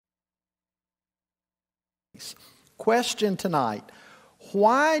Question tonight: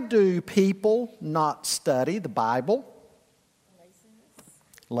 why do people not study the Bible?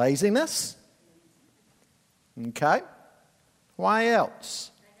 Laziness. Okay. Why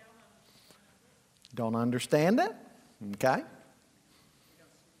else? Don't understand it. Okay.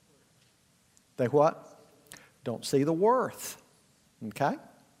 They what? Don't see the worth. Okay.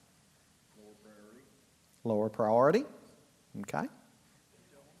 Lower priority. Okay.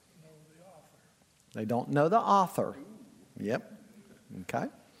 They don't know the author. Yep. Okay.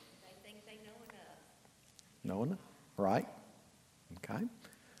 They think they know enough. Know enough. Right. Okay.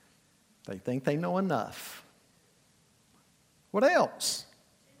 They think they know enough. What else?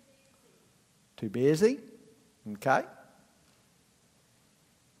 Too busy. Okay.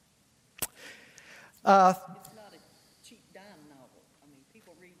 It's not a cheap dime novel. I mean,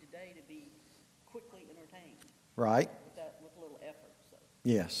 people read today to be quickly entertained. Right. With little effort. So.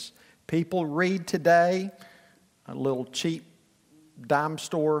 Yes. People read today a little cheap dime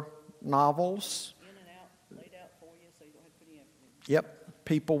store novels. In and out, laid out for you so you don't have to put any effort in. Yep.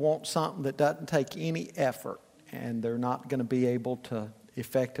 People want something that doesn't take any effort, and they're not going to be able to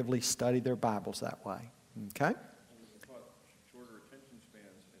effectively study their Bibles that way. Okay? Shorter attention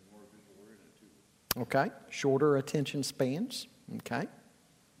spans and more visual oriented too. Okay. Shorter attention spans. Okay.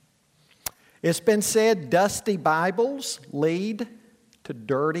 It's been said dusty Bibles lead to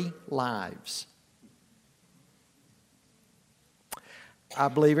dirty lives. I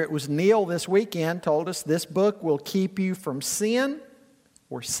believe it was Neil this weekend told us this book will keep you from sin,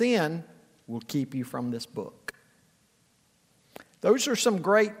 or sin will keep you from this book. Those are some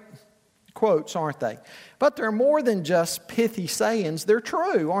great quotes, aren't they? But they're more than just pithy sayings. They're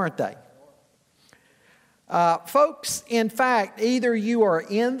true, aren't they? Folks, in fact, either you are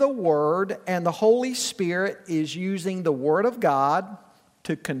in the Word and the Holy Spirit is using the Word of God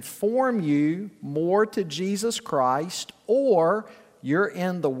to conform you more to Jesus Christ, or you're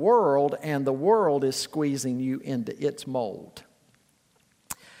in the world and the world is squeezing you into its mold.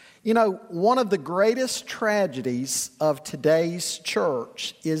 You know, one of the greatest tragedies of today's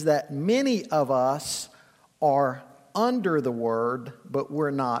church is that many of us are under the Word, but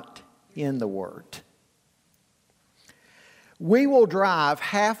we're not in the Word. We will drive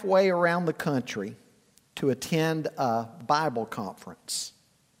halfway around the country to attend a Bible conference,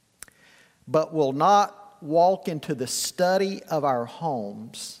 but will not walk into the study of our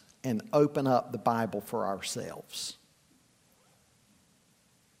homes and open up the Bible for ourselves.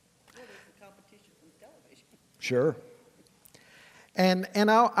 Well, there's the competition from television. Sure. And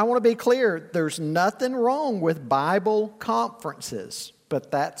I want to be clear, there's nothing wrong with Bible conferences,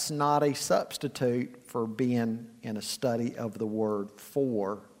 but that's not a substitute for being in a study of the Word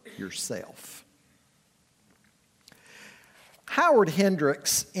for yourself. Howard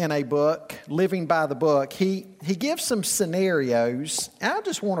Hendricks, in a book, Living by the Book, he gives some scenarios. And I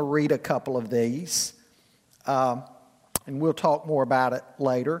just want to read a couple of these, and we'll talk more about it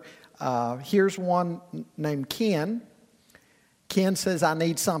later. Here's one named Ken. Ken says, I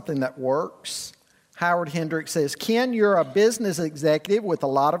need something that works. Howard Hendricks says, Ken, you're a business executive with a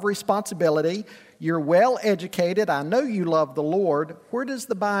lot of responsibility. You're well educated. I know you love the Lord. Where does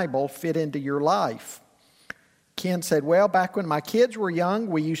the Bible fit into your life? Ken said, well, back when my kids were young,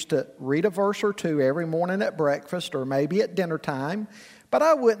 we used to read a verse or two every morning at breakfast or maybe at dinner time. But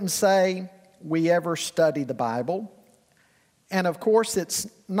I wouldn't say we ever study the Bible. And of course, it's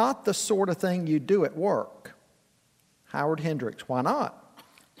not the sort of thing you do at work. Howard Hendricks, why not?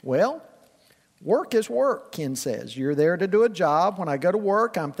 Well, work is work, Ken says. You're there to do a job. When I go to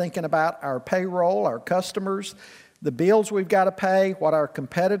work, I'm thinking about our payroll, our customers, the bills we've got to pay, what our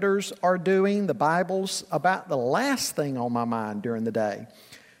competitors are doing. The Bible's about the last thing on my mind during the day.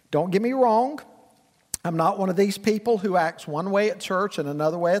 Don't get me wrong. I'm not one of these people who acts one way at church and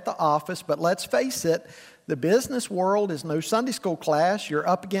another way at the office, but let's face it, the business world is no Sunday school class. You're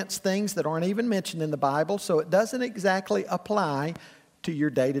up against things that aren't even mentioned in the Bible, so it doesn't exactly apply to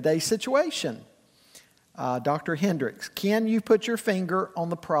your day-to-day situation. Dr. Hendricks, can you put your finger on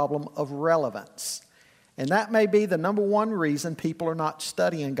the problem of relevance? And that may be the number one reason people are not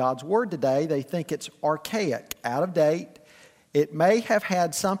studying God's Word today. They think it's archaic, out of date. It may have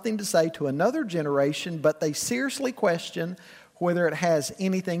had something to say to another generation, but they seriously question whether it has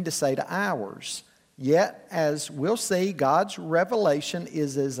anything to say to ours. Yet, as we'll see, God's revelation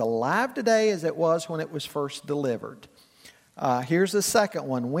is as alive today as it was when it was first delivered. Here's the second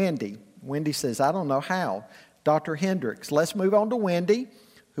one, Wendy. Wendy says, I don't know how. Dr. Hendricks, let's move on to Wendy,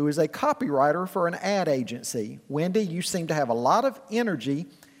 who is a copywriter for an ad agency. Wendy, you seem to have a lot of energy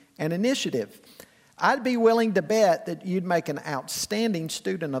and initiative. I'd be willing to bet that you'd make an outstanding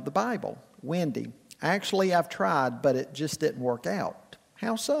student of the Bible. Wendy, Actually, I've tried, but it just didn't work out.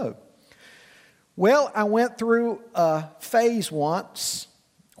 How so? Well, I went through a phase once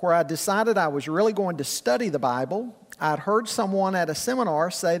where I decided I was really going to study the Bible. I'd heard someone at a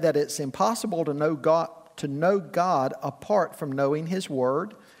seminar say that it's impossible to know God apart from knowing His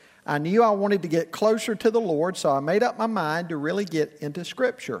Word. I knew I wanted to get closer to the Lord, so I made up my mind to really get into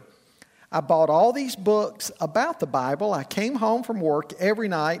Scripture. I bought all these books about the Bible. I came home from work every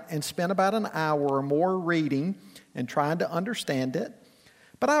night and spent about an hour or more reading and trying to understand it.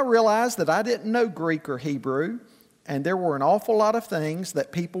 But I realized that I didn't know Greek or Hebrew, and there were an awful lot of things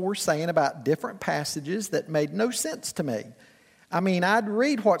that people were saying about different passages that made no sense to me. I mean, I'd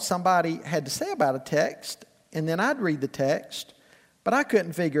read what somebody had to say about a text, and then I'd read the text, but I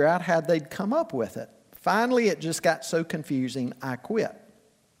couldn't figure out how they'd come up with it. Finally, it just got so confusing, I quit.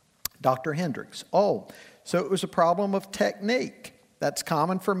 Dr. Hendricks. Oh, so it was a problem of technique. That's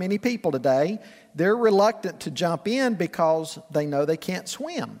common for many people today. They're reluctant to jump in because they know they can't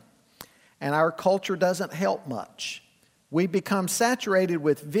swim. And our culture doesn't help much. We become saturated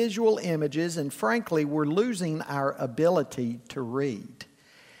with visual images, and frankly, we're losing our ability to read.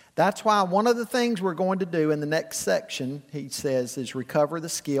 That's why one of the things we're going to do in the next section, he says, is recover the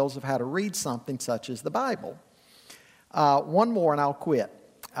skills of how to read something such as the Bible. One more and I'll quit.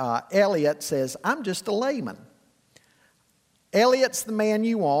 Elliot says, I'm just a layman. Elliot's the man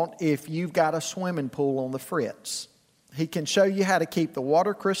you want if you've got a swimming pool on the fritz. He can show you how to keep the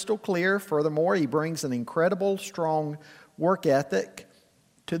water crystal clear. Furthermore, he brings an incredible, strong work ethic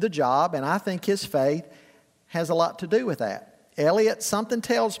to the job, and I think his faith has a lot to do with that. Elliot, something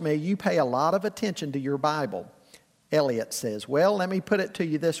tells me you pay a lot of attention to your Bible. Elliot says, well, let me put it to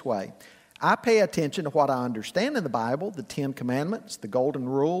you this way. I pay attention to what I understand in the Bible, the 10 Commandments, the Golden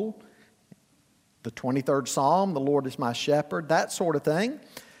Rule, the 23rd Psalm, the Lord is my shepherd, that sort of thing.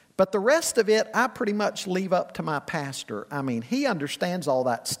 But the rest of it, I pretty much leave up to my pastor. I mean, he understands all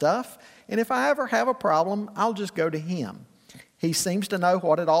that stuff, and if I ever have a problem, I'll just go to him. He seems to know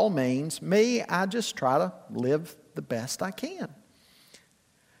what it all means. Me, I just try to live the best I can.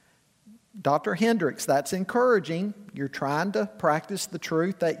 Dr. Hendricks, that's encouraging. You're trying to practice the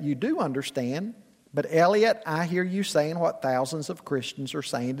truth that you do understand. But Elliot, I hear you saying what thousands of Christians are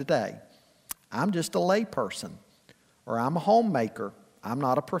saying today. I'm just a lay person, or I'm a homemaker. I'm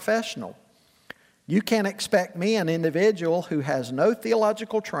not a professional. You can't expect me, an individual who has no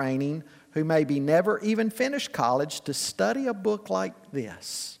theological training, who maybe never even finished college, to study a book like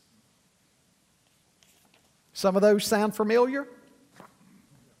this. Some of those sound familiar?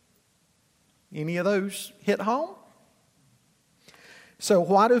 Any of those hit home? So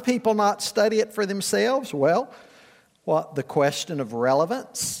why do people not study it for themselves? Well, the question of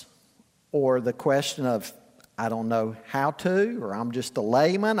relevance, or the question of, I don't know how to, or I'm just a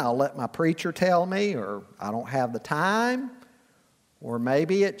layman, I'll let my preacher tell me, or I don't have the time, or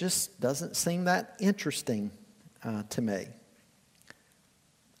maybe it just doesn't seem that interesting to me.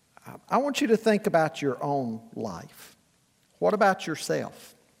 I want you to think about your own life. What about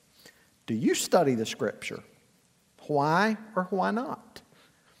yourself? Do you study the Scripture? Why or why not?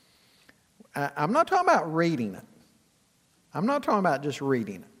 I'm not talking about reading it. I'm not talking about just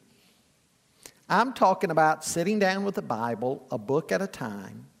reading it. I'm talking about sitting down with the Bible, a book at a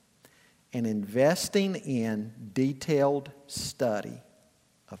time, and investing in detailed study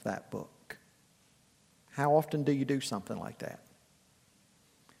of that book. How often do you do something like that?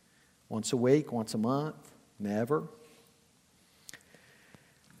 Once a week, once a month? Never?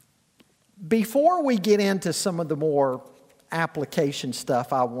 Before we get into some of the more application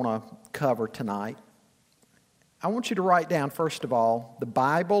stuff I want to cover tonight, I want you to write down, first of all, the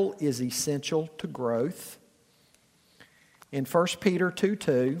Bible is essential to growth. In 1 Peter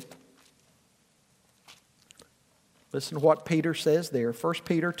 2:2, listen to what Peter says there. 1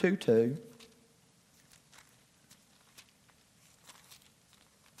 Peter 2:2.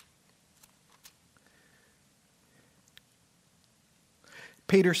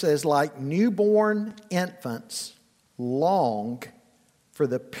 Peter says, like newborn infants, long for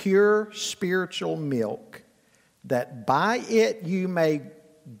the pure spiritual milk, that by it you may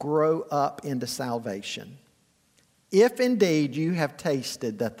grow up into salvation, if indeed you have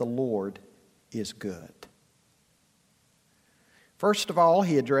tasted that the Lord is good. First of all,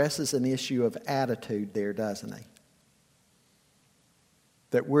 he addresses an issue of attitude there, doesn't he?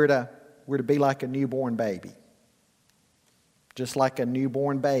 That we're to be like a newborn baby. Just like a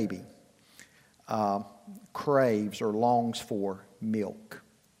newborn baby craves or longs for milk.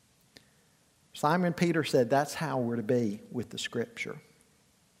 Simon Peter said that's how we're to be with the Scripture.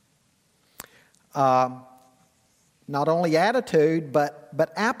 Now not only attitude, but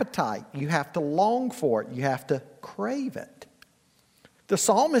appetite. You have to long for it. You have to crave it. The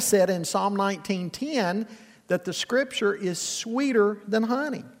psalmist said in Psalm 19:10 that the Scripture is sweeter than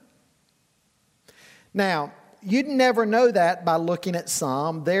honey. Now, you'd never know that by looking at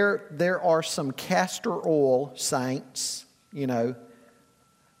some. There are some castor oil saints,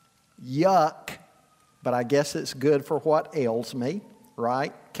 yuck, but I guess it's good for what ails me,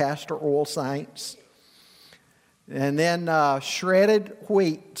 right? Castor oil saints. And then shredded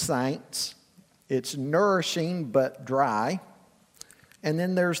wheat saints. It's nourishing but dry. And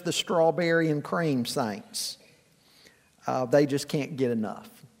then there's the strawberry and cream saints. They just can't get enough.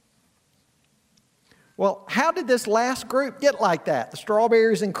 Well, how did this last group get like that? The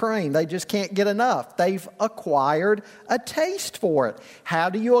strawberries and cream, they just can't get enough. They've acquired a taste for it. How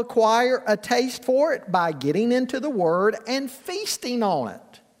do you acquire a taste for it? By getting into the Word and feasting on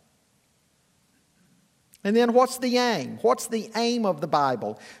it. And then what's the aim? What's the aim of the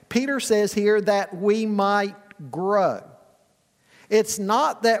Bible? Peter says here that we might grow. It's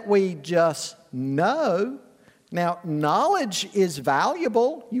not that we just know. Now, knowledge is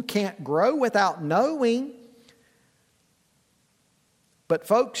valuable. You can't grow without knowing. But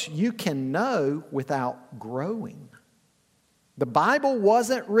folks, you can know without growing. The Bible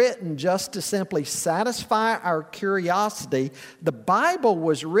wasn't written just to simply satisfy our curiosity. The Bible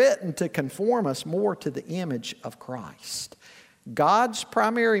was written to conform us more to the image of Christ. God's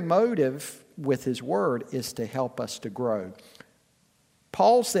primary motive with His Word is to help us to grow.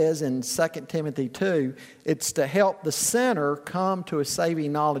 Paul says in 2 Timothy 2, it's to help the sinner come to a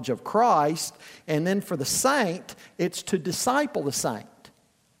saving knowledge of Christ. And then for the saint, it's to disciple the saint.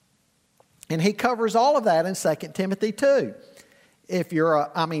 And he covers all of that in 2 Timothy 2. 2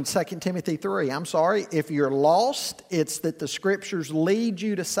 Timothy 3, If you're lost, it's that the Scriptures lead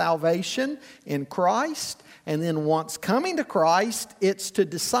you to salvation in Christ. And then once coming to Christ, it's to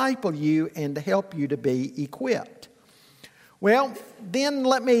disciple you and to help you to be equipped. Well, then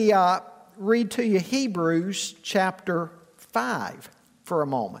let me read to you Hebrews chapter 5 for a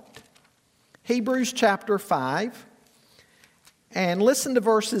moment. Hebrews chapter 5, and listen to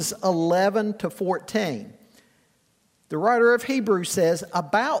verses 11 to 14. The writer of Hebrews says,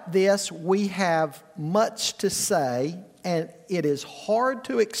 about this we have much to say, and it is hard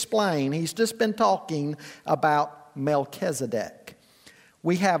to explain. He's just been talking about Melchizedek.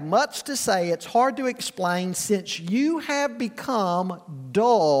 We have much to say, it's hard to explain, since you have become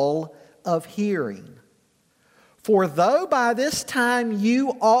dull of hearing. For though by this time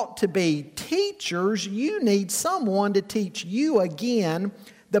you ought to be teachers, you need someone to teach you again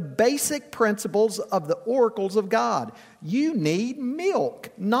the basic principles of the oracles of God. You need milk,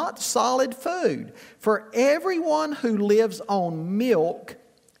 not solid food. For everyone who lives on milk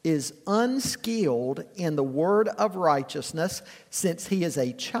is unskilled in the word of righteousness, since he is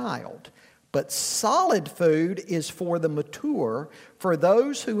a child. But solid food is for the mature, for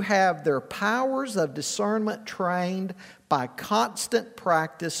those who have their powers of discernment trained by constant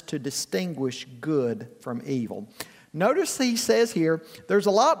practice to distinguish good from evil. Notice he says here, there's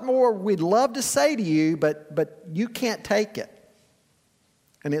a lot more we'd love to say to you, but you can't take it.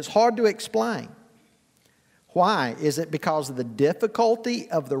 And it's hard to explain. Why? Is it because of the difficulty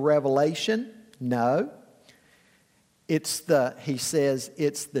of the revelation? No. He says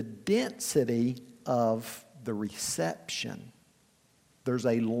it's the density of the reception. There's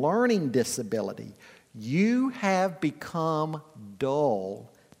a learning disability. You have become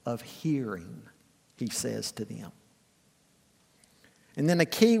dull of hearing, he says to them. And then a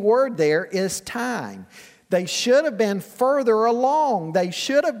key word there is time. They should have been further along. They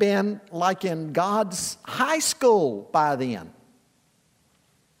should have been like in God's high school by then.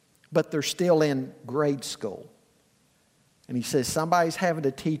 But they're still in grade school. And he says somebody's having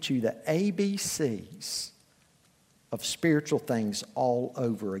to teach you the ABCs of spiritual things all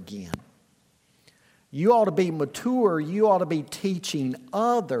over again. You ought to be mature. You ought to be teaching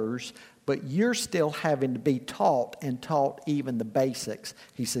others, but you're still having to be taught, and taught even the basics.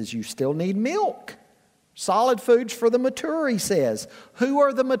 He says you still need milk. Solid foods for the mature, he says. Who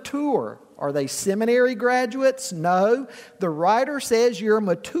are the mature? Are they seminary graduates? No. The writer says you're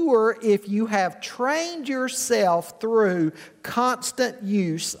mature if you have trained yourself through constant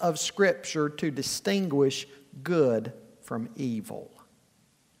use of Scripture to distinguish good from evil.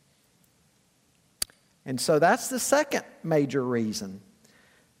 And so that's the second major reason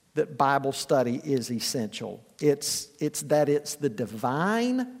that Bible study is essential. It's that it's the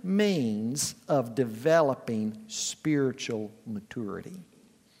divine means of developing spiritual maturity.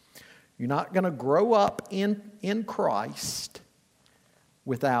 You're not going to grow up in Christ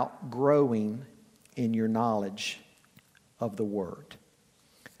without growing in your knowledge of the Word.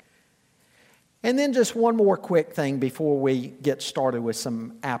 And then just one more quick thing before we get started with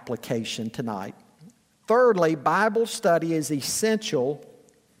some application tonight. Thirdly, Bible study is essential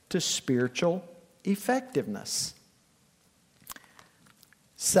to spiritual effectiveness.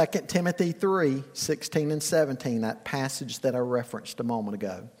 2 Timothy 3, 16 and 17, that passage that I referenced a moment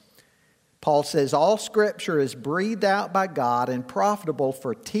ago. Paul says, all Scripture is breathed out by God and profitable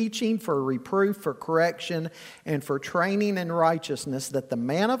for teaching, for reproof, for correction, and for training in righteousness, that the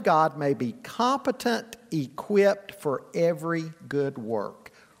man of God may be competent, equipped for every good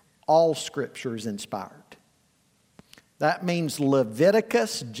work. All Scripture is inspired. That means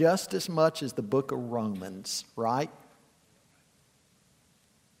Leviticus just as much as the book of Romans, right?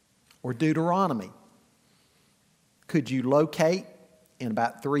 Or Deuteronomy. Could you locate in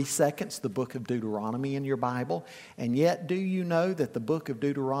about 3 seconds the book of Deuteronomy in your Bible? And yet, do you know that the book of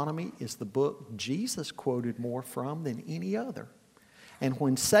Deuteronomy is the book Jesus quoted more from than any other? And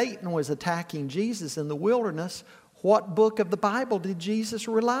when Satan was attacking Jesus in the wilderness, what book of the Bible did Jesus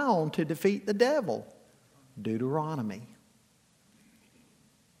rely on to defeat the devil? Deuteronomy.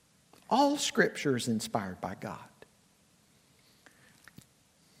 All Scripture is inspired by God.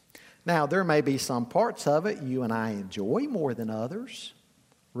 Now, there may be some parts of it you and I enjoy more than others.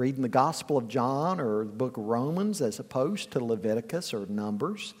 Reading the Gospel of John or the book of Romans as opposed to Leviticus or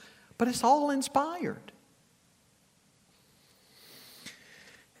Numbers. But it's all inspired.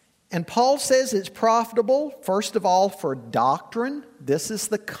 And Paul says it's profitable, first of all, for doctrine. This is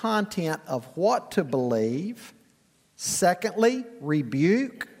the content of what to believe. Secondly,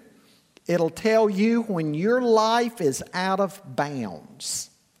 rebuke. It'll tell you when your life is out of bounds.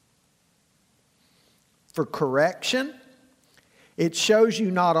 For correction, it shows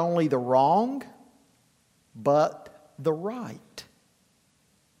you not only the wrong, but the right.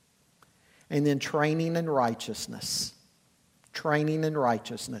 And then training in righteousness. Training in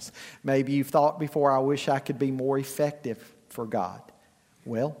righteousness. Maybe you've thought before, I wish I could be more effective for God.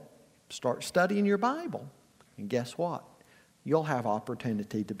 Well, start studying your Bible. And guess what? You'll have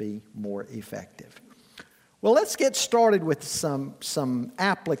opportunity to be more effective. Well, let's get started with some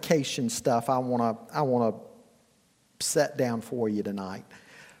application stuff I want to set down for you tonight.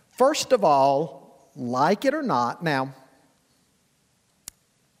 First of all, like it or not, now,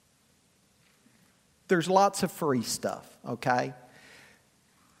 there's lots of free stuff, okay?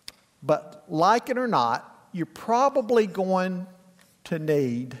 But like it or not, you're probably going to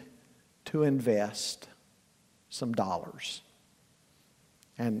need to invest some dollars.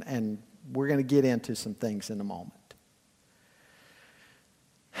 And we're going to get into some things in a moment.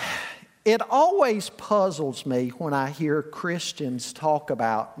 It always puzzles me when I hear Christians talk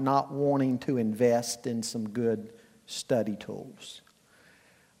about not wanting to invest in some good study tools.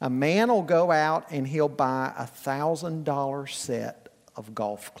 A man will go out and he'll buy a $1,000 set of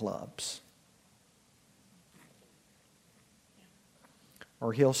golf clubs.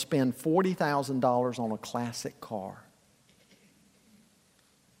 Or he'll spend $40,000 on a classic car.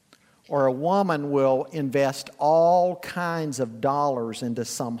 Or a woman will invest all kinds of dollars into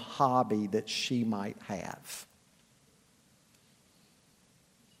some hobby that she might have.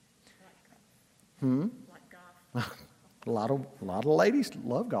 Like golf. A lot of ladies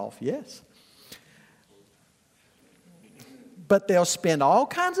love golf, yes. But they'll spend all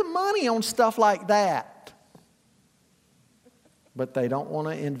kinds of money on stuff like that. But they don't want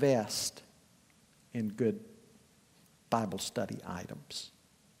to invest in good Bible study items.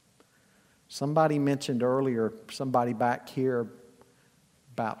 Somebody mentioned earlier, somebody back here,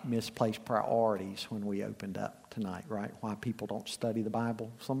 about misplaced priorities when we opened up tonight, right? Why people don't study the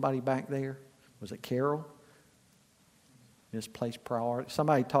Bible. Somebody back there, was it Carol? Misplaced priorities.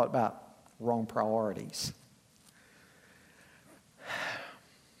 Somebody talked about wrong priorities.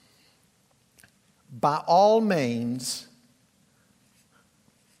 By all means,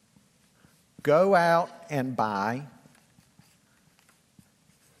 go out and buy.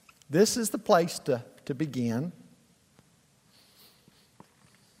 This is the place to begin.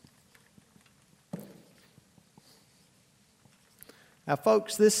 Now,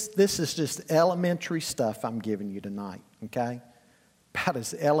 folks, this is just elementary stuff I'm giving you tonight, okay? About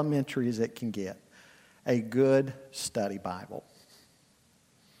as elementary as it can get. A good study Bible.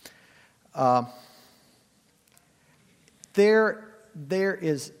 There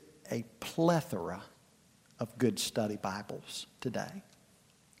is a plethora of good study Bibles today.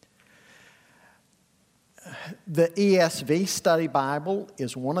 The ESV Study Bible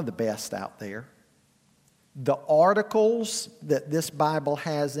is one of the best out there. The articles that this Bible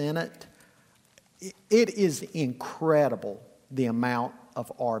has in it, it is incredible the amount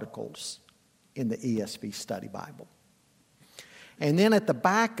of articles in the ESV Study Bible. And then at the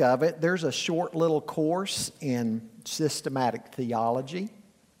back of it, there's a short little course in systematic theology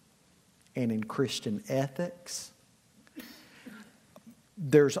and in Christian ethics.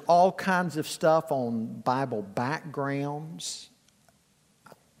 There's all kinds of stuff on Bible backgrounds.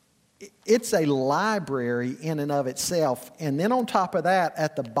 It's a library in and of itself. And then on top of that,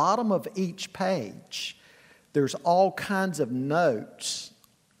 at the bottom of each page, there's all kinds of notes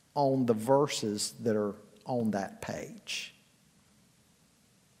on the verses that are on that page.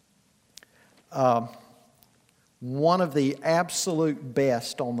 One of the absolute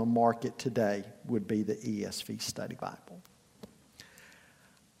best on the market today would be the ESV Study Bible.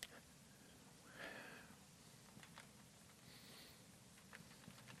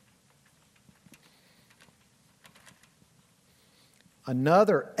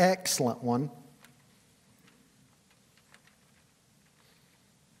 Another excellent one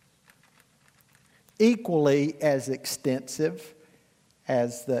equally as extensive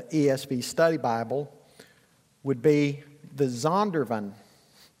as the ESV Study Bible would be the Zondervan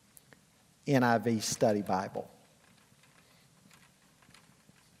NIV Study Bible.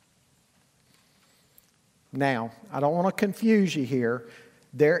 Now, I don't want to confuse you here.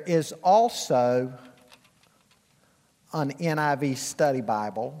 There is also an NIV Study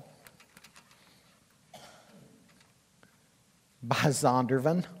Bible by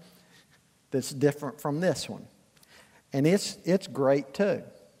Zondervan that's different from this one. And it's great too.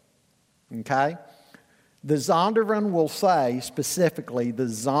 Okay? The Zondervan will say specifically the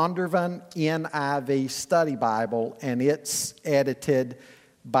Zondervan NIV Study Bible, and it's edited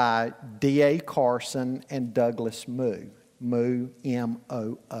by D.A. Carson and Douglas Moo. Moo,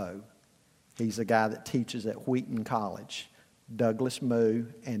 M-O-O. He's a guy that teaches at Wheaton College. Douglas Moo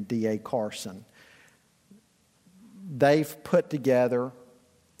and D.A. Carson. They've put together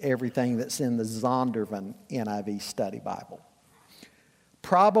everything that's in the Zondervan NIV Study Bible.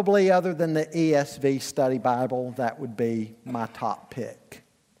 Probably other than the ESV Study Bible, that would be my top pick.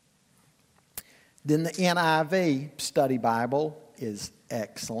 Then the NIV Study Bible is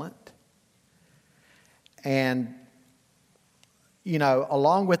excellent. And, you know,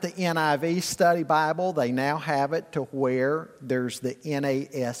 along with the NIV Study Bible, they now have it to where there's the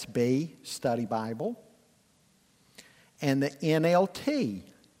NASB Study Bible and the NLT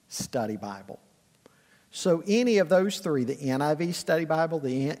Study Bible. So any of those three, the NIV Study Bible,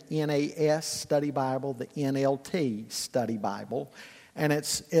 the NAS Study Bible, the NLT Study Bible, and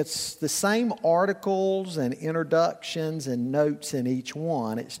it's the same articles and introductions and notes in each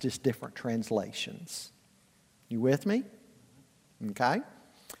one. It's just different translations. You with me? Okay. Pastor,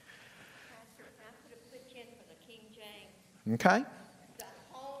 can I put a pitch in for the King James? Okay. The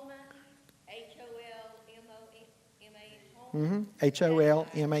Holman, H-O-L-M-O-M-A-N, Mm-hmm.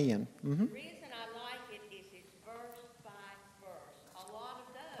 H-O-L-M-A-N. Mm-hmm. The reason I like it is it's verse by verse. A lot of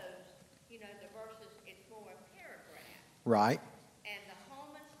those, you know, the verses, it's more a paragraph. Right. And the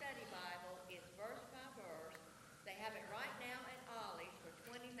Holman Study Bible is verse by verse. They have it right now at Ollie's for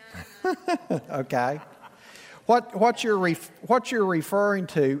 $29.99. Okay. What you're referring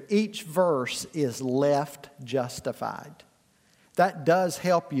to, each verse is left justified. That does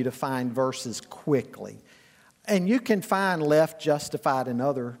help you to find verses quickly. And you can find left justified in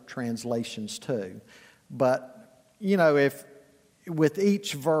other translations too. But, you know, if with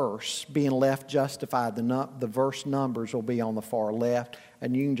each verse being left justified, the verse numbers will be on the far left,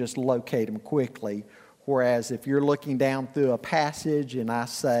 and you can just locate them quickly. Whereas if you're looking down through a passage and I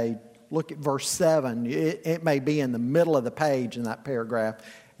say, look at verse 7, it may be in the middle of the page in that paragraph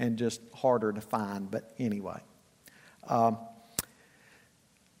and just harder to find. But anyway.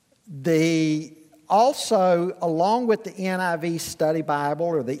 Also, along with the NIV Study Bible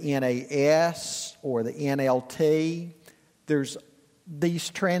or the NAS or the NLT, these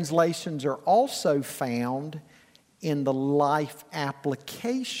translations are also found in the Life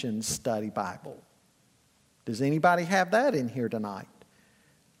Application Study Bible. Does anybody have that in here tonight?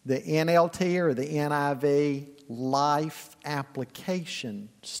 The NLT or the NIV Life Application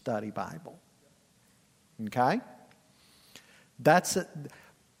Study Bible. Okay? That's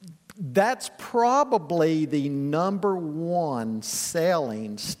probably the number one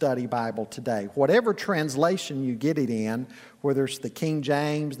selling study Bible today. Whatever translation you get it in, whether it's the King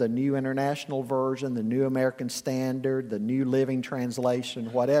James, the New International Version, the New American Standard, the New Living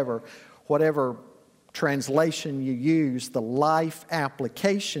Translation, whatever translation you use, the Life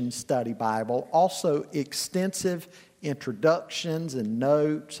Application Study Bible, also extensive introductions and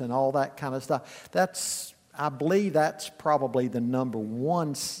notes and all that kind of stuff. I believe that's probably the number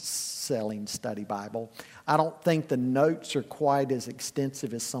one selling study Bible. I don't think the notes are quite as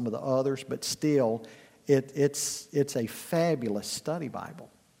extensive as some of the others, but still, It's a fabulous study Bible.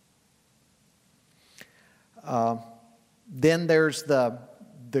 Then there's the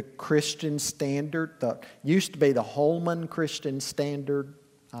Christian Standard. Used to be the Holman Christian Standard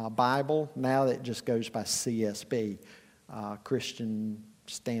Bible. Now it just goes by CSB, Christian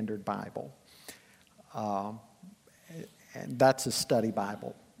Standard Bible. And that's a study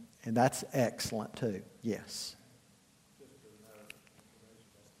Bible. And that's excellent too, yes.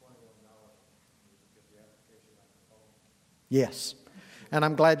 Yes, and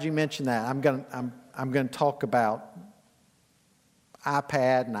I'm glad you mentioned that. I'm going to talk about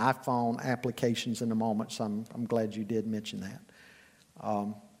iPad and iPhone applications in a moment, so I'm glad you did mention that.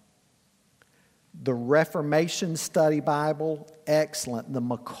 The Reformation Study Bible, excellent. The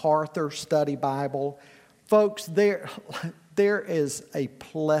MacArthur Study Bible. Folks, there is a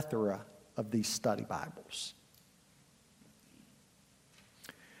plethora of these study Bibles.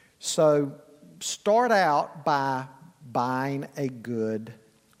 So start out by buying a good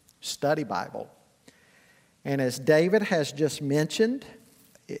study Bible. And as David has just mentioned,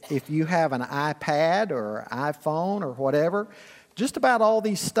 if you have an iPad or iPhone or whatever, just about all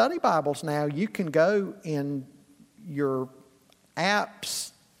these study Bibles now, you can go in your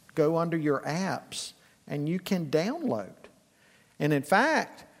apps, go under your apps, and you can download. And in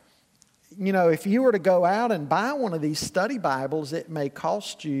fact, you know, if you were to go out and buy one of these study Bibles, it may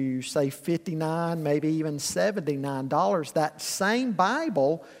cost you, say, $59, maybe even $79. That same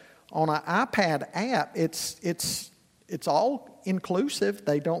Bible on an iPad app, it's all inclusive.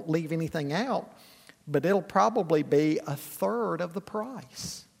 They don't leave anything out. But it'll probably be a third of the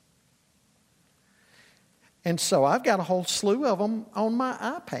price. And so I've got a whole slew of them on my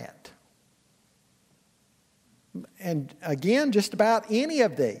iPad. And again, just about any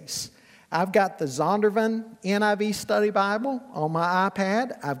of these. I've got the Zondervan NIV Study Bible on my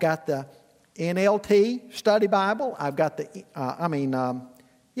iPad. I've got the NLT Study Bible. I've got the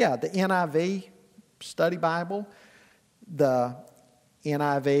NIV Study Bible, the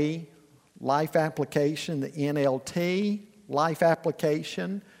NIV Life Application, the NLT Life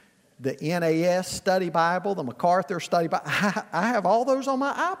Application, the NAS Study Bible, the MacArthur Study Bible. I have all those on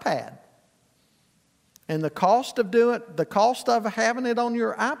my iPad. And the cost of having it on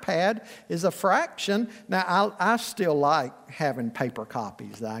your iPad is a fraction. Now, I still like having paper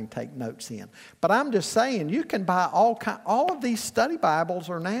copies that I can take notes in. But I'm just saying, you can buy all of these study Bibles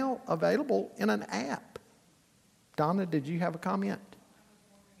are now available in an app. Donna, did you have a comment?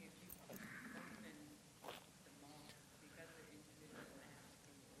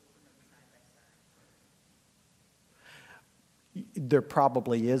 There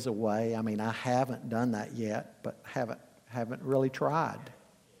probably is a way. I mean, I haven't done that yet, but haven't really tried.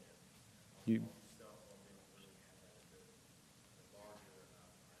 You.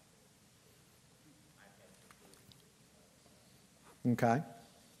 Okay.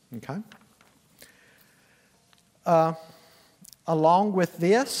 Along with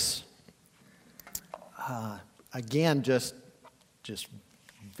this, again, just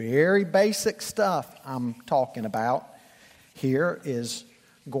very basic stuff I'm talking about. Here is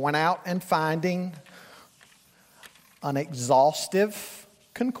going out and finding an exhaustive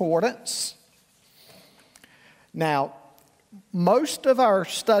concordance. Now, most of our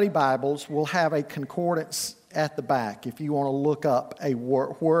study Bibles will have a concordance at the back if you want to look up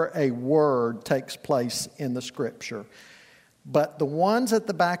where a word takes place in the Scripture. But the ones at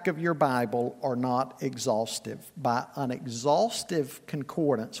the back of your Bible are not exhaustive. By an exhaustive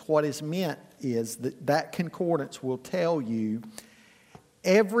concordance, what is meant is that concordance will tell you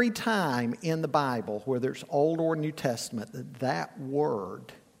every time in the Bible, whether it's Old or New Testament, that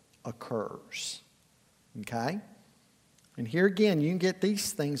word occurs. Okay? And here again, you can get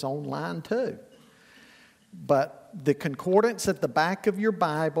these things online too. But the concordance at the back of your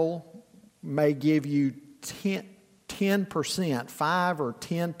Bible may give you 10%, 5 or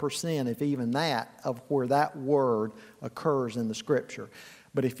 10%, if even that, of where that word occurs in the Scripture.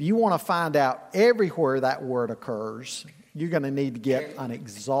 But if you want to find out everywhere that word occurs, you're going to need to get an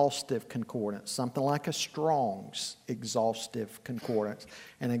exhaustive concordance, something like a Strong's exhaustive concordance.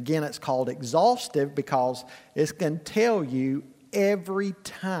 And again, it's called exhaustive because it's going to tell you every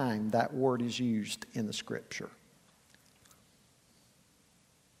time that word is used in the Scripture.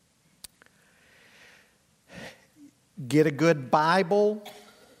 Get a good Bible.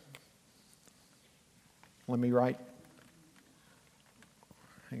 Let me go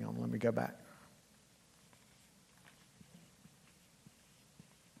back.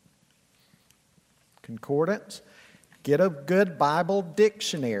 Concordance. Get a good Bible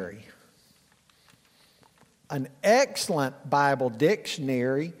dictionary. An excellent Bible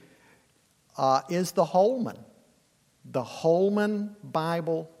dictionary is the Holman. The Holman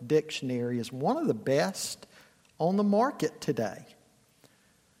Bible Dictionary is one of the best on the market today.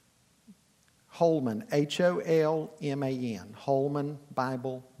 Holman, Holman, Holman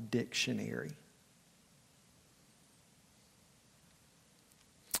Bible Dictionary.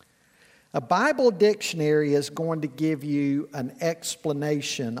 A Bible dictionary is going to give you an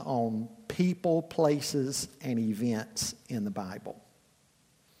explanation on people, places, and events in the Bible.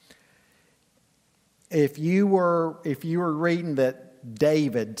 If you were reading that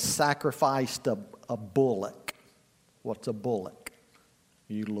David sacrificed a bullock, what's a bullock?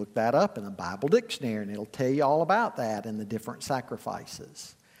 You look that up in the Bible dictionary, and it'll tell you all about that and the different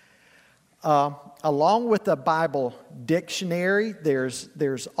sacrifices. Along with the Bible dictionary,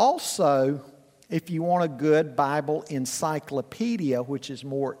 there's also, if you want a good Bible encyclopedia, which is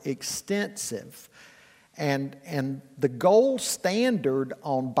more extensive. And the gold standard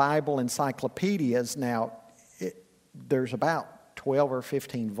on Bible encyclopedias now, there's about 12 or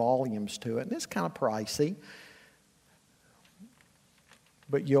 15 volumes to it, and it's kind of pricey.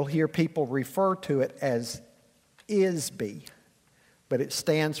 But you'll hear people refer to it as ISBE. But it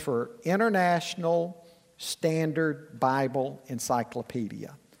stands for International Standard Bible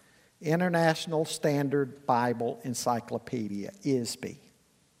Encyclopedia. International Standard Bible Encyclopedia, ISBE.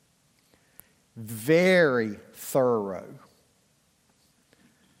 Very thorough.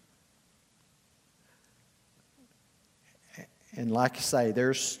 And like I say,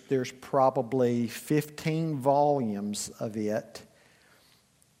 there's probably 15 volumes of it.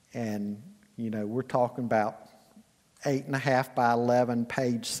 And, you know, we're talking about 8.5 by 11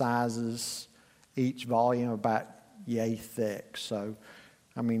 page sizes, each volume about yay thick. So,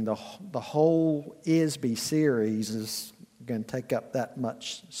 I mean, the whole ISBE series is going to take up that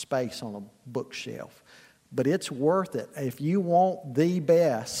much space on a bookshelf. But it's worth it. If you want the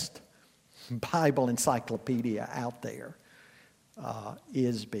best Bible encyclopedia out there,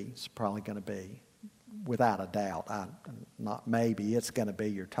 ISBE is probably going to be, without a doubt, not maybe, it's going to be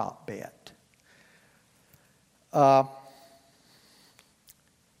your top bet. Now,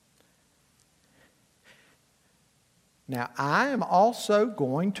 I am also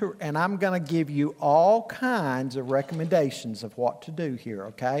going to, and I'm going to give you all kinds of recommendations of what to do here,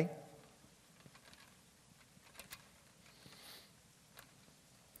 okay?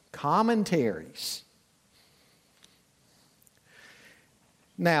 Commentaries.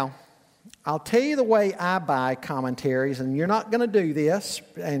 Now, I'll tell you the way I buy commentaries, and you're not going to do this,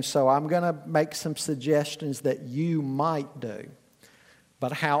 and so I'm going to make some suggestions that you might do.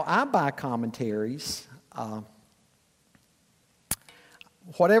 But how I buy commentaries,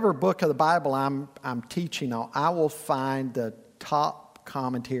 whatever book of the Bible I'm teaching on, I will find the top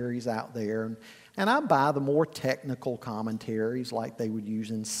commentaries out there, and I buy the more technical commentaries like they would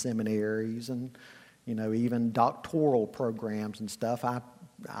use in seminaries and, you know, even doctoral programs and stuff. I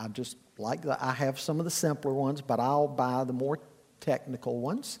just like that. I have some of the simpler ones, but I'll buy the more technical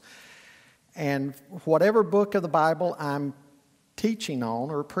ones. And whatever book of the Bible I'm teaching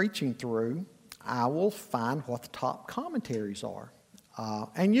on or preaching through, I will find what the top commentaries are.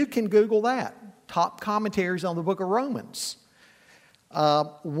 And you can Google that, top commentaries on the book of Romans.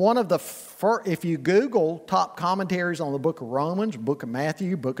 If you Google top commentaries on the book of Romans, book of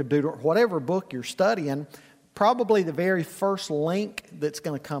Matthew, book of Deuteronomy, whatever book you're studying, probably the very first link that's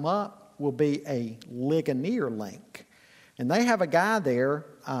going to come up will be a Ligonier link. And they have a guy there,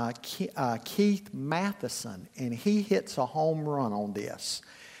 Keith Matheson, and he hits a home run on this.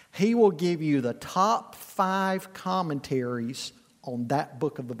 He will give you the top 5 commentaries on that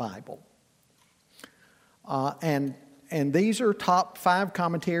book of the Bible. And these are top 5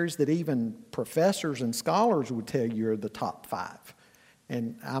 commentaries that even professors and scholars would tell you are the top 5.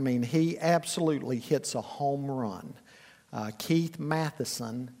 And I mean, he absolutely hits a home run. Keith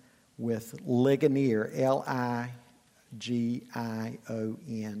Matheson with Ligonier, Ligonier,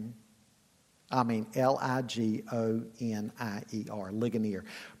 Ligonier.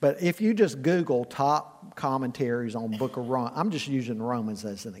 But if you just Google top commentaries on book of Romans, I'm just using Romans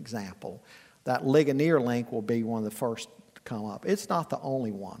as an example. That Ligonier link will be one of the first to come up. It's not the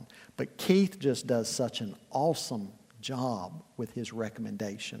only one, but Keith just does such an awesome job with his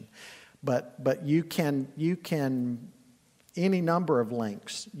recommendation. But you can any number of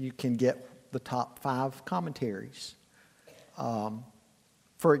links, you can get the top 5 commentaries.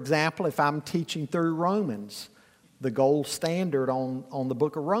 For example, if I'm teaching through Romans, the gold standard on the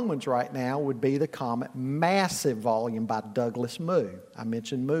book of Romans right now would be the massive volume by Douglas Moo. I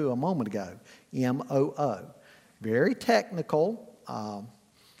mentioned Moo a moment ago, M-O-O. Very technical,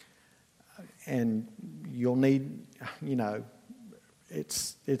 and you'll need,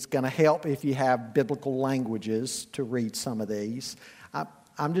 it's going to help if you have biblical languages to read some of these.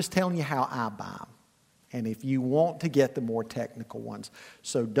 I'm just telling you how I buy them. And if you want to get the more technical ones.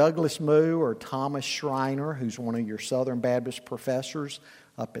 So Douglas Moo or Thomas Schreiner, who's one of your Southern Baptist professors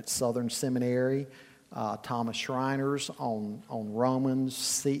up at Southern Seminary, Thomas Schreiner's on Romans,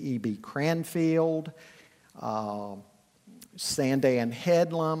 C.E.B. Cranfield, Sandan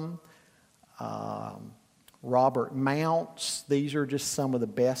Headlam, Robert Mounts. These are just some of the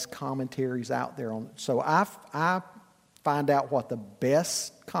best commentaries out there. So I find out what the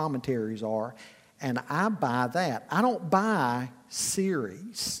best commentaries are, and I buy that. I don't buy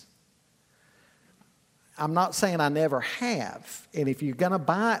series. I'm not saying I never have. And if you're going to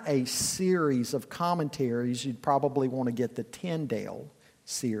buy a series of commentaries, you'd probably want to get the Tyndale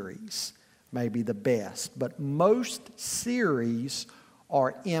series, maybe the best. But most series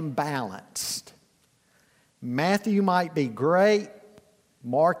are imbalanced. Matthew might be great.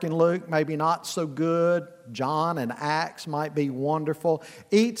 Mark and Luke maybe not so good. John and Acts might be wonderful.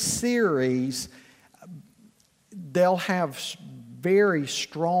 Each series, they'll have very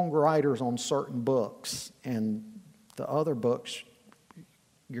strong writers on certain books, and the other books,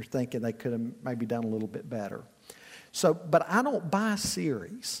 you're thinking they could have maybe done a little bit better. So, but I don't buy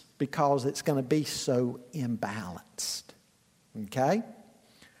series because it's going to be so imbalanced. Okay?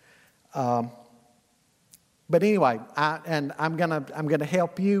 But anyway, I'm gonna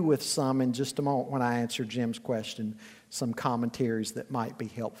help you with some in just a moment when I answer Jim's question, some commentaries that might be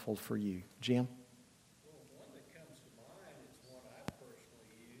helpful for you. Jim? Well, one that comes to mind is one I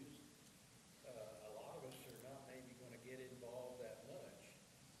personally use. A lot of us are not maybe going to get involved that much,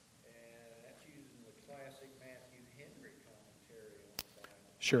 and that's using the classic Matthew Henry commentary on the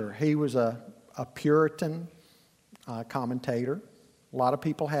Bible. Sure. He was a Puritan commentator. A lot of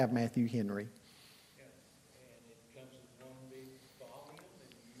people have Matthew Henry.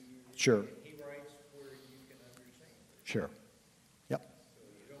 Sure. He writes where you can understand. Sure. Yep. So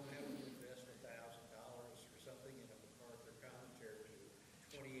you don't have to invest $1,000 or something in a MacArthur commentary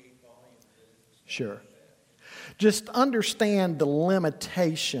to 28 volumes. Sure. Just understand the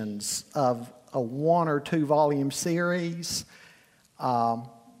limitations of a 1 or 2 volume series.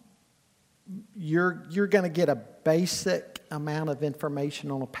 You're going to get a basic amount of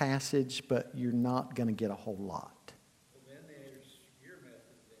information on a passage, but you're not going to get a whole lot.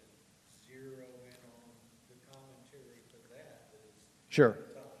 Sure.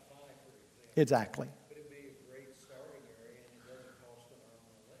 Exactly. But it'd be a great starting area, and it doesn't cost an arm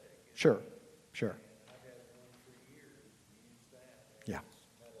and a leg. Sure. Sure. I've had one for years and used that. Yeah.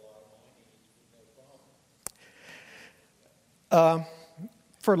 It's met a lot of my needs with no problem.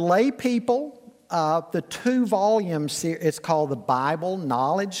 For lay people, the 2 volumes, it's called the Bible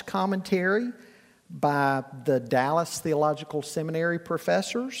Knowledge Commentary by the Dallas Theological Seminary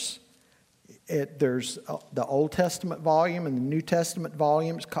professors. There's the Old Testament volume and the New Testament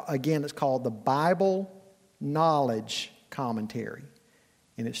volume. Again, it's called the Bible Knowledge Commentary,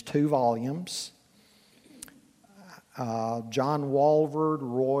 and it's 2 volumes. John Walvoord,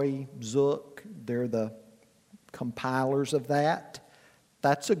 Roy Zook, they're the compilers of that.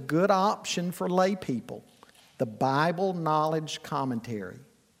 That's a good option for lay people. The Bible Knowledge Commentary.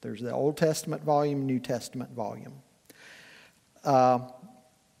 There's the Old Testament volume, New Testament volume.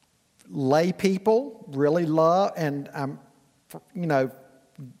 Lay people really love, and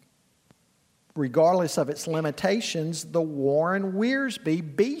regardless of its limitations, the Warren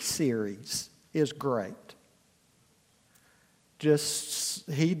Wiersbe B series is great.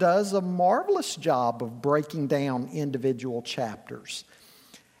 He does a marvelous job of breaking down individual chapters.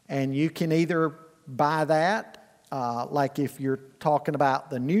 And you can either buy that, like if you're talking about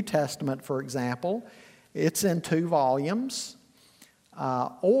the New Testament, for example, it's in 2 volumes.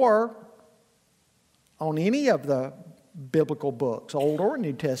 Or on any of the biblical books, Old or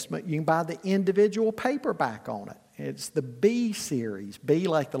New Testament, you can buy the individual paperback on it. It's the B series. B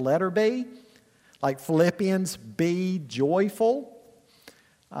like the letter B, like Philippians, be joyful,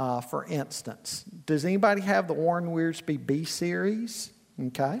 for instance. Does anybody have the Warren Wiersbe B series?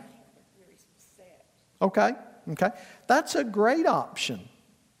 Okay. Okay. That's a great option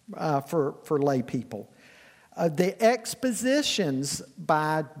for lay people. The expositions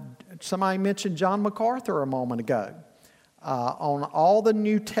by, somebody mentioned John MacArthur a moment ago, on all the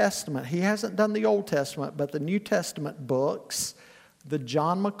New Testament. He hasn't done the Old Testament, but the New Testament books, the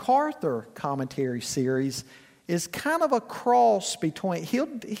John MacArthur commentary series is kind of a cross between,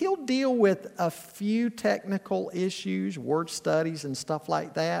 he'll deal with a few technical issues, word studies and stuff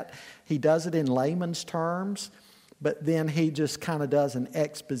like that. He does it in layman's terms. But then he just kind of does an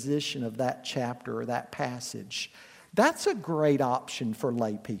exposition of that chapter or that passage. That's a great option for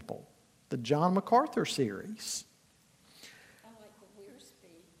lay people. The John MacArthur series. I like the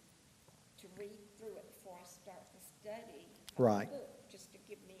Wiersbe to read through it before I start the study. Right. Just to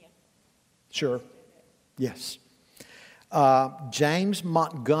give me a Sure. taste of it. Yes. James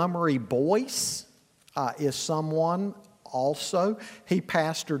Montgomery Boyce is someone also. He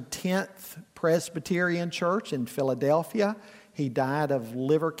pastored 10th Presbyterian Church in Philadelphia. He died of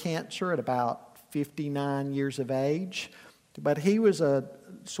liver cancer at about 59 years of age. But he was a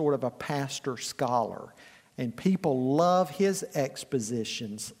sort of a pastor scholar. And people love his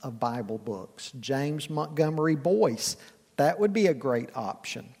expositions of Bible books. James Montgomery Boyce, that would be a great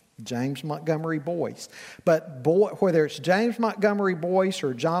option. James Montgomery Boyce. But whether it's James Montgomery Boyce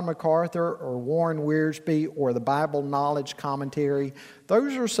or John MacArthur or Warren Wiersbe or the Bible Knowledge Commentary,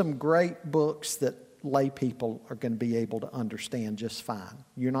 those are some great books that lay people are going to be able to understand just fine.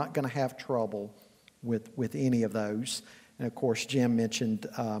 You're not going to have trouble with any of those. And of course, Jim mentioned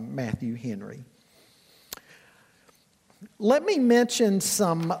Matthew Henry. Let me mention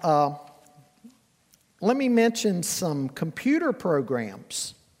some computer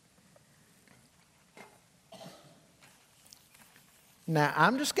programs. Now,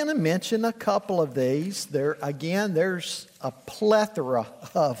 I'm just going to mention a couple of these. There's a plethora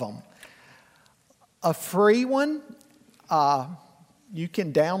of them. A free one, you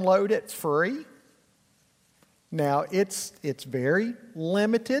can download it free. Now, it's very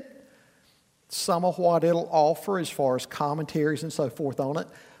limited, some of what it'll offer as far as commentaries and so forth on it.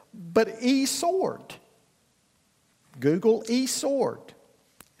 But eSword, Google eSword,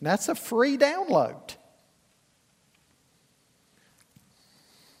 and that's a free download.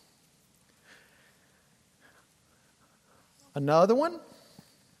 Another one,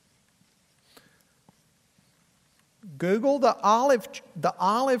 Google the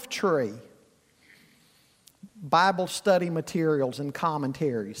Olive Tree Bible study materials and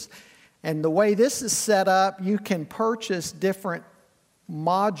commentaries. And the way this is set up, you can purchase different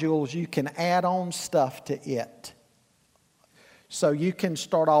modules. You can add on stuff to it. So you can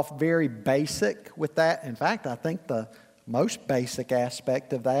start off very basic with that. In fact, I think the most basic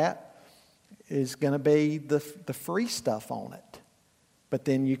aspect of that is going to be the free stuff on it. But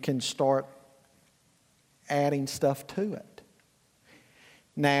then you can start adding stuff to it.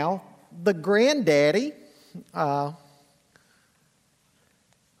 Now, the granddaddy,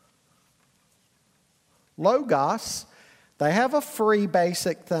 Logos, they have a free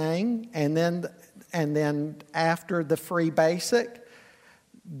basic thing, and then after the free basic,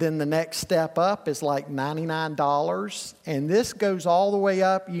 then the next step up is like $99, and this goes all the way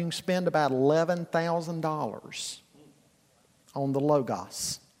up. You can spend about $11,000 on the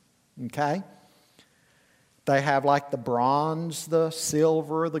Logos. Okay? They have like the bronze, the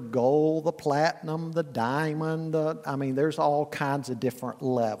silver, the gold, the platinum, the diamond. There's all kinds of different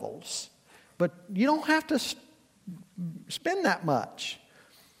levels. But you don't have to spend that much.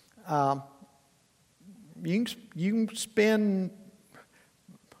 You can spend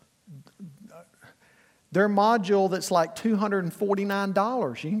their module that's like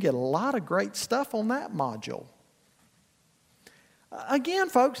 $249. You can get a lot of great stuff on that module. Again,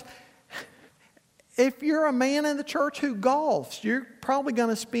 folks, if you're a man in the church who golfs, you're probably going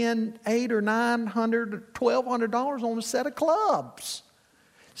to spend $800 or $900 or $1,200 on a set of clubs.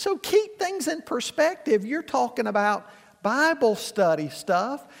 So keep things in perspective. You're talking about Bible study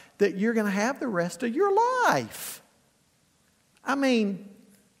stuff that you're going to have the rest of your life. I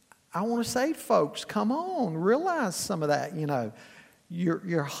want to say, folks, come on, realize some of that,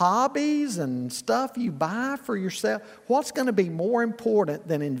 Your hobbies and stuff you buy for yourself. What's going to be more important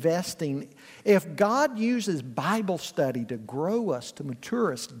than investing? If God uses Bible study to grow us, to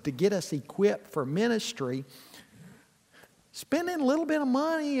mature us, to get us equipped for ministry, spending a little bit of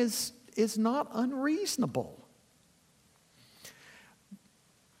money is not unreasonable.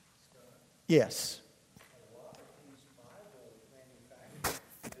 Yes. A lot of these Bible manufacturers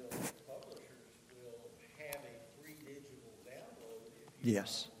publishers will have a free digital download if you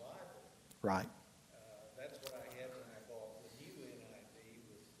Yes. buy the Bible. Right. That's what I had when I bought the new NIV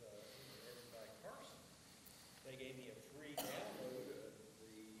with edited by Carson. They gave me a free download of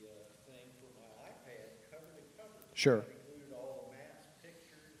the thing for my iPad, cover to cover. Sure. It included all the maps,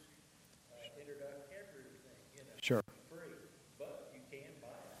 pictures, introduction, everything. Sure. Free, but you can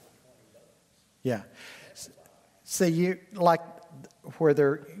buy it for $20. Yeah. See,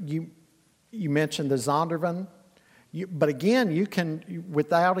 you mentioned the Zondervan, but again, you can,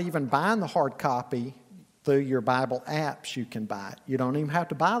 without even buying the hard copy through your Bible apps, you can buy it. You don't even have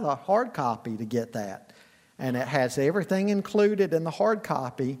to buy the hard copy to get that, and it has everything included in the hard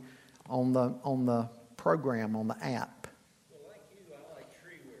copy on the program on the app. Well, like you, I like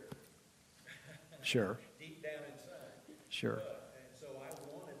treeware. Sure, Deep down inside. sure, And so I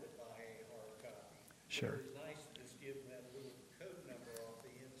wanted to buy a hard copy. sure. It was nice to just give them that little code number off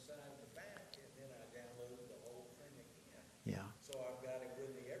the inside and the back, and then I downloaded the whole thing again. Yeah, So I've got it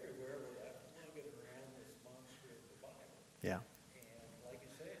with me everywhere without lugging around this monster of the Bible. yeah. And like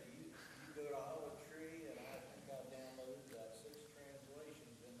you said, you go to Olive Tree, and I think I downloaded about 6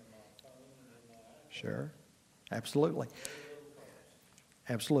 translations into my phone and my iPhone. Sure, absolutely.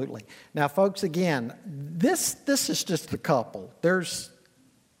 Absolutely. Now, folks, again, this is just a couple. There's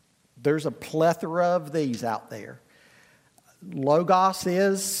a plethora of these out there. Logos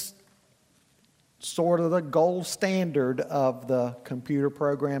is sort of the gold standard of the computer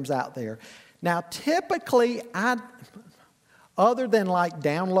programs out there. Now, typically, other than like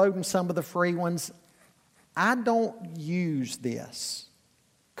downloading some of the free ones, I don't use this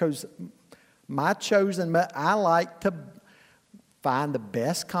because I like to find the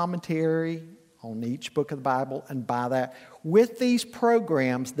best commentary on each book of the Bible and buy that. With these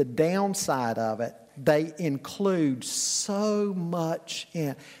programs, the downside of it, they include so much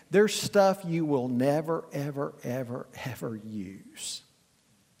in. There's stuff you will never, ever, ever, ever use.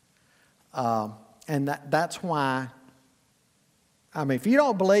 And that's why, I mean, if you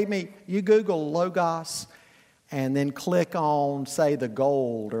don't believe me, you Google Logos and then click on, say, the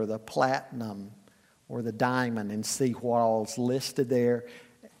gold or the platinum or the diamond and see what all's listed there.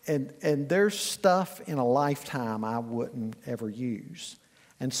 And there's stuff in a lifetime I wouldn't ever use.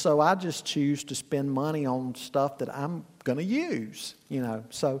 And so I just choose to spend money on stuff that I'm going to use, you know.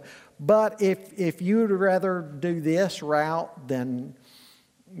 So, but if you would rather do this route than,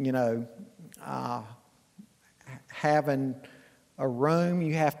 you know, having a room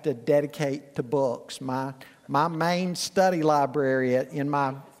you have to dedicate to books. My main study library in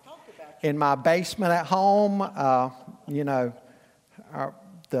my basement at home, you know,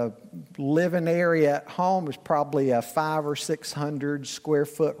 the living area at home is probably a 500 or 600 square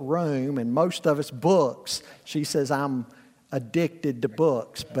foot room, and most of it's books. She says I'm addicted to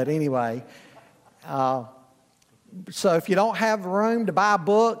books, but anyway. So if you don't have room to buy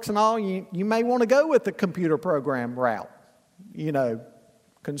books and all, you may want to go with the computer program route. You know,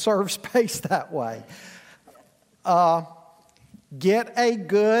 conserve space that way. Get a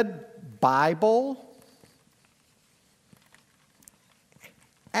good Bible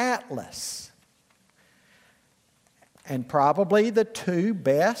atlas. And probably the two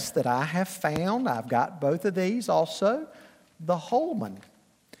best that I have found, I've got both of these also, the Holman.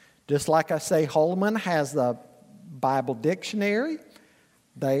 Just like I say, Holman has the Bible dictionary.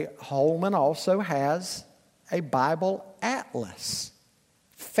 Holman also has a Bible atlas.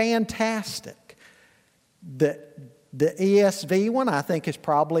 Fantastic. The ESV one I think is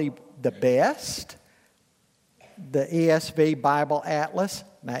probably the best. The ESV Bible Atlas,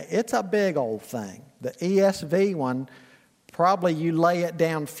 now it's a big old thing. The ESV one, probably you lay it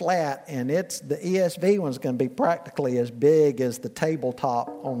down flat and the ESV one's going to be practically as big as the tabletop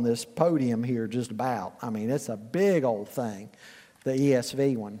on this podium here just about. I mean, it's a big old thing, the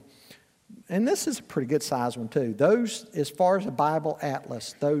ESV one. And this is a pretty good size one too. Those, as far as a Bible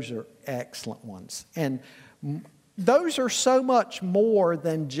Atlas, those are excellent ones. And those are so much more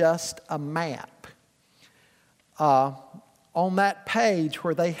than just a map. On that page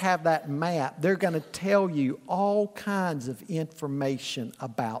where they have that map, they're going to tell you all kinds of information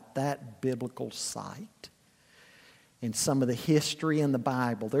about that biblical site and some of the history in the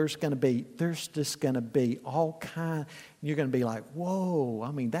Bible. There's just going to be all kinds. You're going to be like, whoa,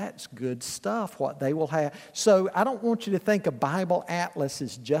 I mean, that's good stuff, what they will have. So I don't want you to think a Bible Atlas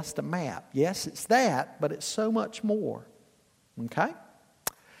is just a map. Yes, it's that, but it's so much more. Okay?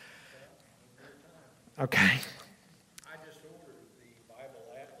 Okay.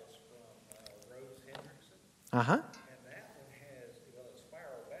 Uh-huh. And that one has, well, it's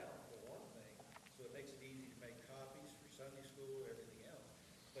spiral bound for one thing, so it makes it easy to make copies for Sunday school, everything else.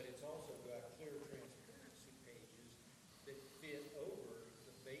 But it's also got clear transparency pages that fit over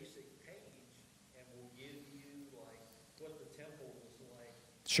the basic page and will give you, like, what the temple was like.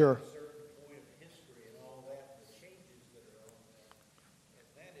 Sure. At a certain point of history and all that, and the changes that are on there.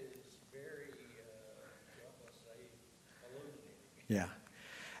 And that is very, let's say, illuminating. Yeah.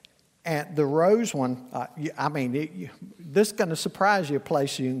 And the Rose one, I mean, this is going to surprise you, a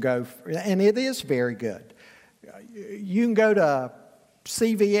place you can go, and it is very good. You can go to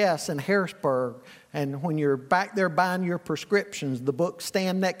CVS in Harrisburg, and when you're back there buying your prescriptions, the book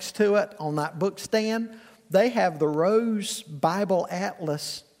stand next to it, on that book stand, they have the Rose Bible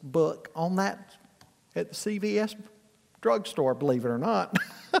Atlas book on that at the CVS drugstore, believe it or not.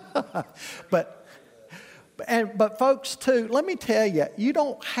 But But folks, too, let me tell you, you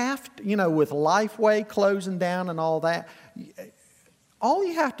don't have to, with Lifeway closing down and all that, all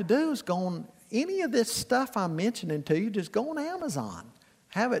you have to do is go on any of this stuff I'm mentioning to you, just go on Amazon.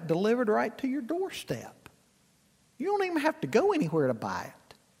 Have it delivered right to your doorstep. You don't even have to go anywhere to buy it.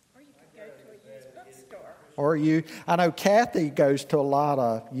 Or you could go to a used bookstore. I know Kathy goes to a lot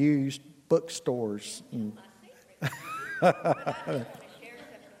of used bookstores. But I just want to share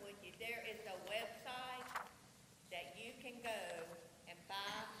something with you. There is a website that you can go and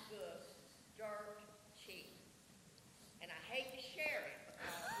buy books dirt cheap. And I hate to share it,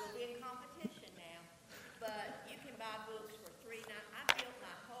 we'll be in competition now, but you can buy books for $3.99. I built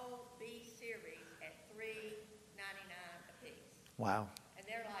my whole B series at $3.99 a piece. Wow. And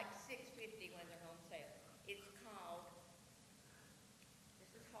they're like $6.50 when they're on sale. It's called,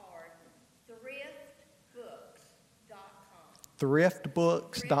 this is hard, thriftbooks.com.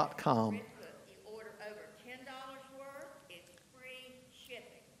 Thriftbooks.com. You order over $10 worth, it's free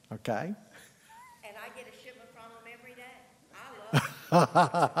shipping. Okay. And I get a shipment from them every day. I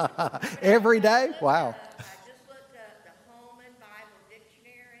love it. Every day? Wow. I just looked up the Holman Bible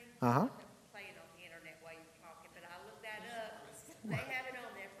Dictionary. Uh-huh. I'm playing on the internet while you're talking, but I looked that up. They have it on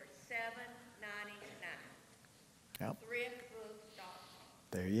there for $7.99. Yep. Thriftbooks.com.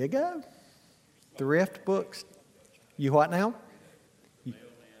 There you go. Thrift books. You what now?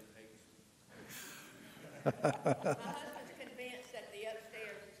 My husband's convinced that the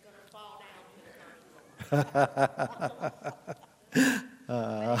upstairs is going to fall down to the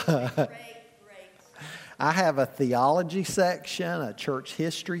first floor. Great. I have a theology section, a church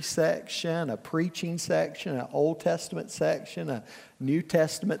history section, a preaching section, an Old Testament section, a New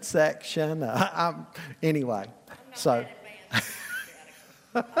Testament section. Anyway, so.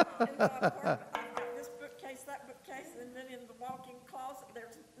 In my apartment, I've got this bookcase, that bookcase, and then in the walk-in closet,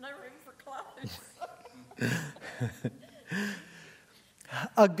 there's no room for clothes.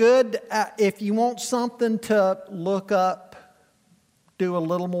 A good, if you want something to look up, do a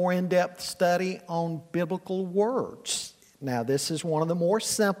little more in-depth study on biblical words. Now, this is one of the more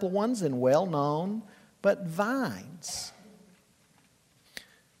simple ones and well-known, but Vines.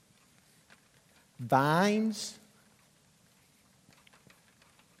 Vines.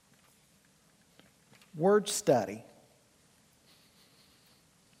 Word study.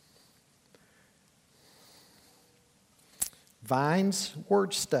 Vines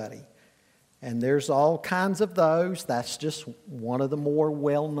word study. And there's all kinds of those. That's just one of the more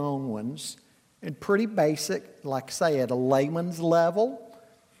well-known ones. And pretty basic, like I say, at a layman's level,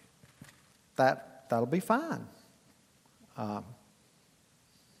 that'll be fine.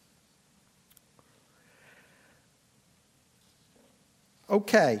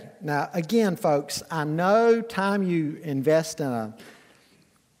 Okay, now again, folks, I know time you invest in a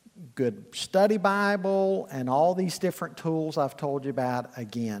good study Bible and all these different tools I've told you about,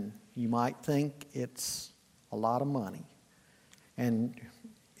 again, you might think it's a lot of money. And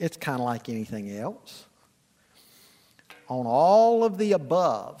it's kind of like anything else. On all of the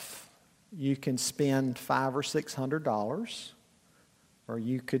above, you can spend $500 or $600, or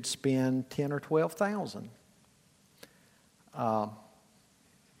you could spend $10,000 or $12,000.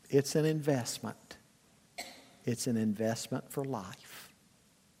 It's an investment. It's an investment for life.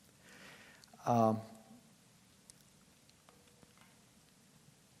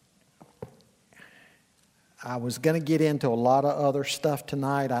 I was going to get into a lot of other stuff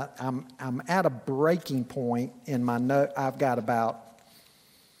tonight. I'm at a breaking point in my note. I've got about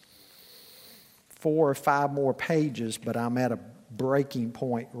 4 or 5 more pages, but I'm at a breaking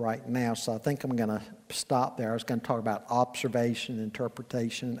point right now, so I think I'm going to stop there. I was going to talk about observation,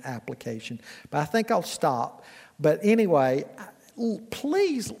 interpretation, and application, but I think I'll stop. But anyway,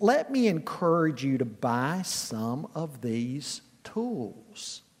 please let me encourage you to buy some of these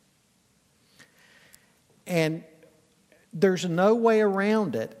tools. And there's no way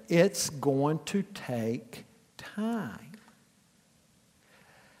around it. It's going to take time.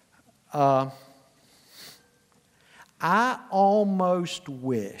 I almost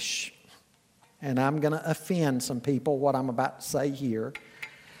wish, and I'm going to offend some people what I'm about to say here,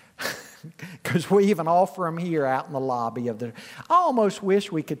 because we even offer them here out in the lobby of the. I almost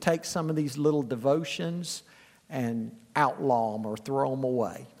wish we could take some of these little devotions and outlaw them or throw them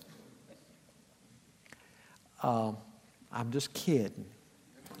away. I'm just kidding.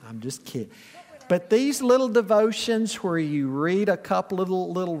 I'm just kidding. But these little devotions where you read a couple of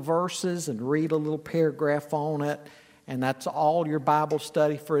little verses and read a little paragraph on it, and that's all your Bible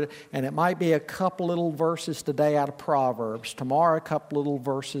study for it. And it might be a couple little verses today out of Proverbs. Tomorrow, a couple little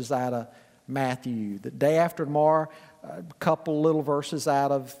verses out of Matthew. The day after tomorrow, a couple little verses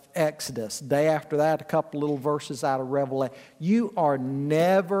out of Exodus. Day after that, a couple little verses out of Revelation. You are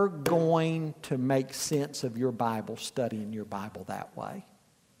never going to make sense of your Bible studying your Bible that way.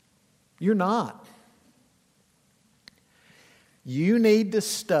 You're not. You need to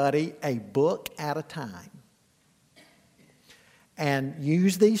study a book at a time. And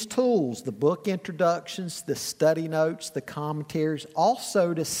use these tools, the book introductions, the study notes, the commentaries,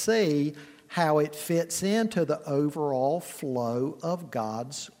 also to see how it fits into the overall flow of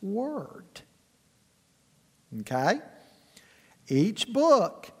God's Word. Okay? Each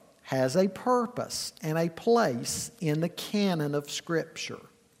book has a purpose and a place in the canon of Scripture.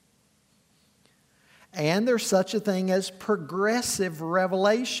 And there's such a thing as progressive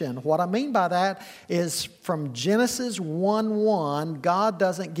revelation. What I mean by that is from Genesis 1:1, God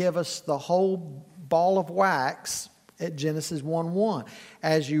doesn't give us the whole ball of wax at Genesis 1:1.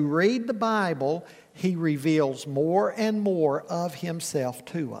 As you read the Bible, He reveals more and more of Himself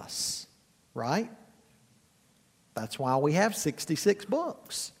to us. Right? That's why we have 66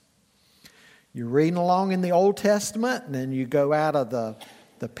 books. You're reading along in the Old Testament, and then you go out of the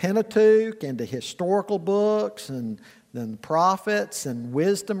Pentateuch into historical books and then the prophets and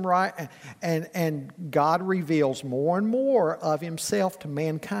wisdom, right? And God reveals more and more of Himself to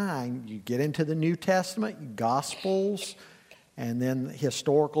mankind. You get into the New Testament, Gospels, and then the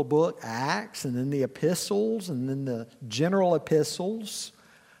historical book, Acts, and then the epistles, and then the general epistles,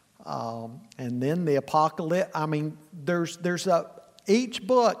 and then the Apocalypse. I mean, each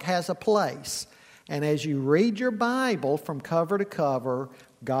book has a place. And as you read your Bible from cover to cover,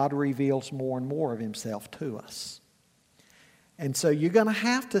 God reveals more and more of Himself to us. And so you're going to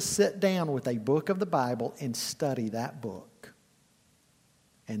have to sit down with a book of the Bible and study that book.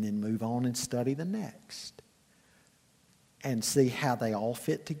 And then move on and study the next. And see how they all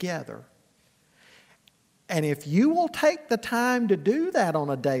fit together. And if you will take the time to do that on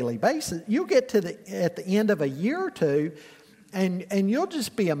a daily basis, you'll get at the end of a year or two, and you'll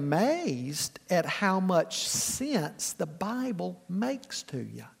just be amazed at how much sense the Bible makes to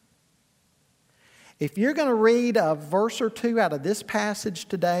you. If you're going to read a verse or two out of this passage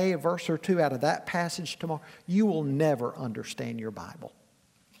today, a verse or two out of that passage tomorrow, you will never understand your Bible.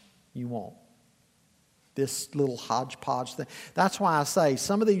 You won't. This little hodgepodge thing. That's why I say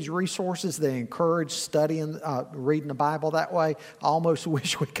some of these resources that encourage studying, reading the Bible that way, I almost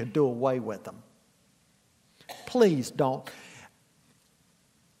wish we could do away with them. Please don't.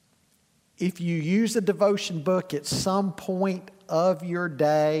 If you use a devotion book at some point of your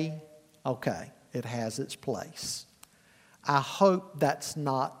day, okay, it has its place. I hope that's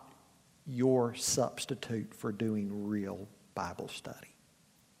not your substitute for doing real Bible study.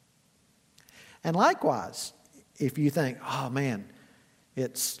 And likewise, if you think, oh man,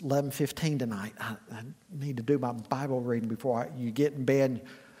 it's 11:15 tonight, I need to do my Bible reading before you get in bed, and,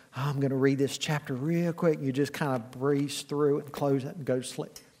 I'm going to read this chapter real quick, and you just kind of breeze through it and close it and go to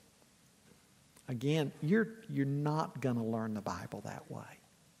sleep. Again, you're not going to learn the Bible that way.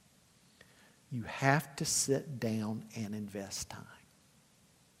 You have to sit down and invest time.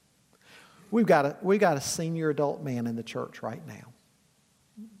 We've got a senior adult man in the church right now.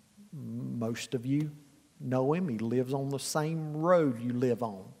 Most of you know him. He lives on the same road you live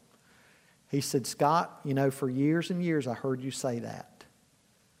on. He said, Scott, for years and years I heard you say that.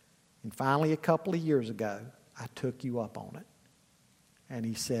 And finally, a couple of years ago, I took you up on it. And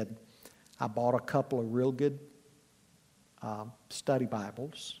he said, I bought a couple of real good study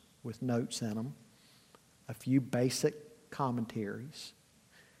Bibles with notes in them, a few basic commentaries.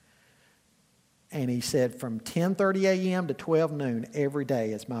 And he said, from 10:30 a.m. to 12 noon every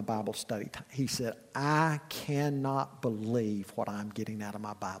day is my Bible study time. He said, I cannot believe what I'm getting out of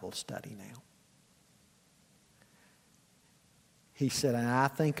my Bible study now. He said, and I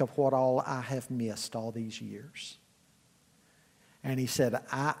think of what all I have missed all these years. And he said,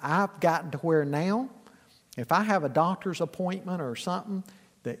 I've gotten to where now, if I have a doctor's appointment or something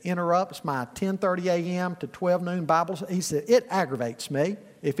that interrupts my 10:30 a.m. to 12 noon Bible, he said, it aggravates me.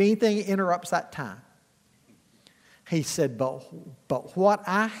 If anything, it interrupts that time. He said, but what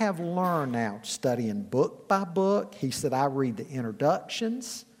I have learned now, studying book by book, he said, I read the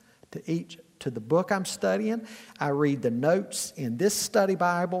introductions to the book I'm studying. I read the notes in this study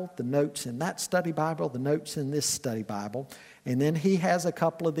Bible, the notes in that study Bible, the notes in this study Bible. And then he has a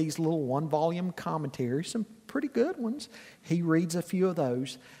couple of these little one-volume commentaries, some pretty good ones. He reads a few of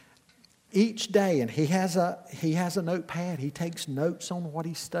those each day, and he has a notepad. He takes notes on what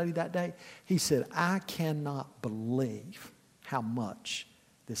he studied that day. He said, I cannot believe how much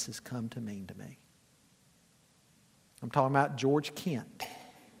this has come to mean to me. I'm talking about George Kent.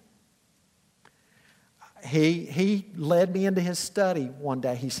 he led me into his study one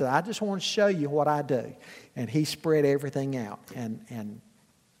day. He said, I just want to show you what I do. And he spread everything out. And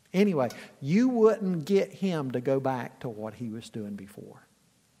anyway, you wouldn't get him to go back to what he was doing before.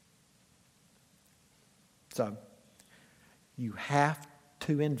 So, you have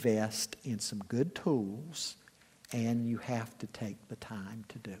to invest in some good tools, and you have to take the time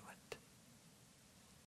to do it.